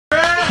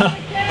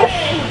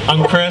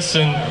I'm Kris,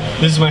 and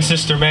this is my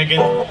sister Megan.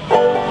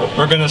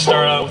 We're gonna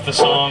start out with the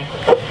song.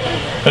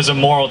 There's a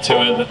moral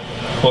to it.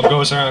 What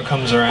goes around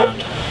comes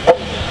around.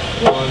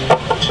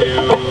 1,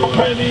 2,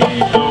 ready,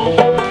 go.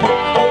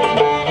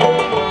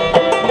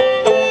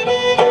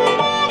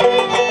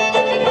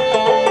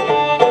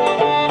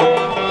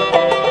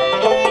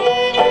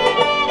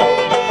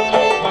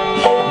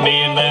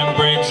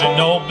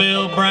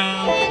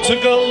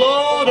 Took a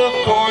load of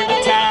corn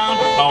to town.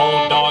 My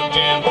old dog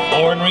Jim,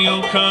 ornery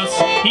cuss,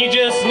 he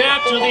just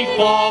naturally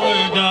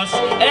followed us.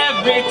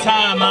 Every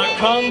time I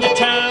come to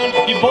town,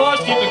 you boys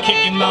keep a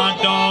kicking my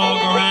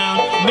dog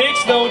around.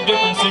 Makes no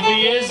difference if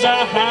he is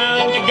a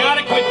hound, you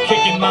gotta quit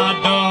kicking my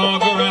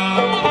dog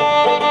around.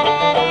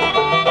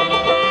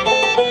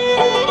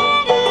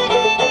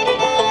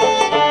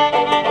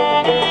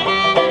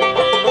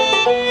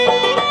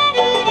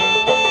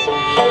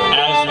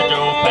 As we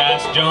drove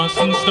past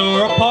Johnson's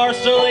store, a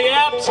parcel of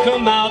yaps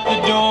come out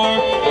the door.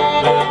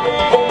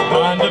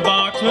 Behind a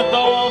box with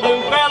all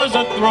them fellas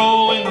are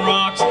throwing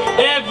rocks.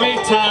 Every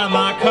time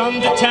I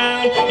come to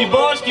town, you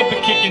boys keep a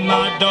kicking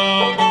my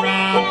dog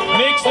around.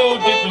 Makes no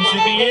difference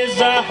if he is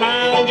a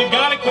hound, you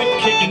gotta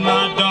quit kicking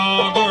my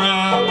dog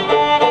around.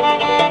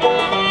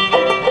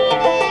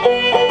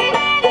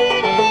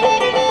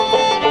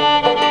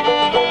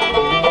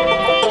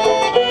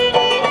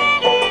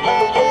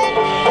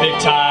 They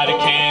tied a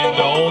can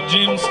to old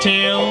Jim's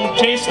tail,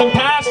 chased him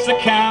past the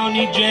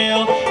county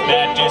jail.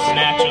 That just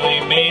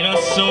naturally made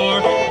us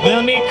sore.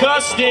 Then me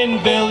cussed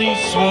and Billy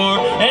swore.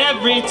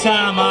 Every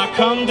time I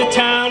come to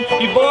town,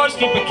 you boys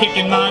keep a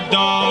kicking my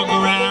dog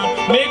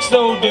around. Makes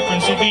no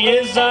difference if he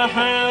is a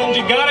hound,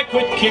 you gotta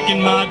quit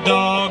kicking my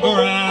dog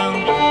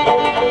around.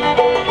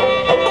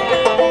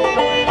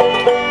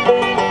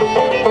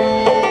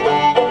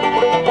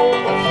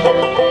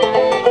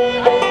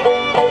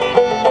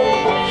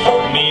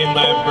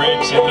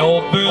 And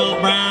old Bill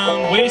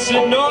Brown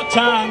wasted no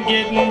time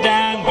getting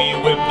down. We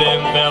whipped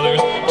them fellers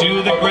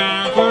to the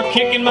ground for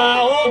kicking my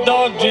old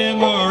dog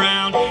Jim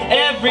around.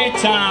 Every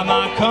time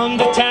I come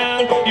to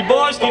town, you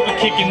boys keep a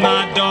kicking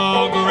my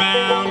dog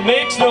around.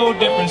 Makes no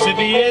difference if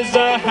he is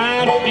a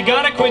hound, you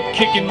gotta quit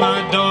kicking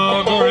my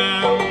dog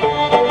around.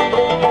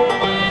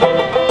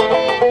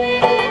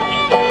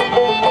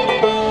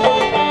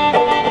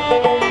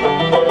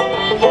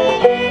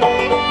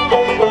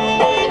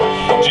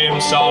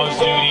 Saw his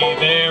duty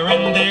there,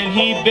 and then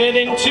he bit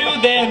into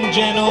them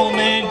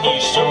gentlemen. He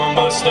sure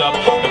mussed up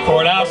the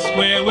courthouse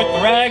square with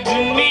rags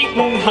and meat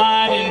and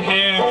hide and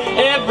hair.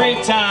 Every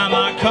time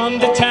I come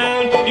to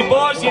town, you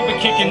boys keep a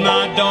kicking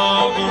my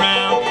dog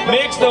around.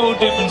 Makes no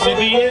difference if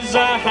he is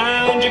a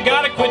hound, you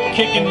gotta quit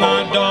kicking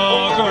my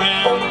dog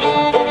around.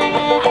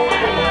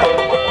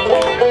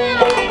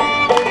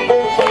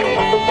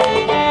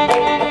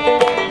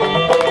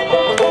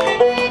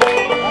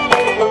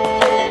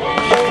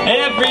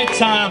 Every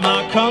time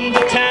I come to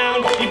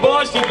town, you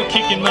boys keep a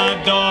kicking my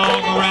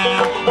dog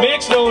around.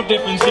 Makes no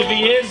difference if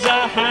he is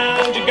a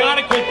hound, you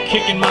gotta quit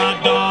kicking my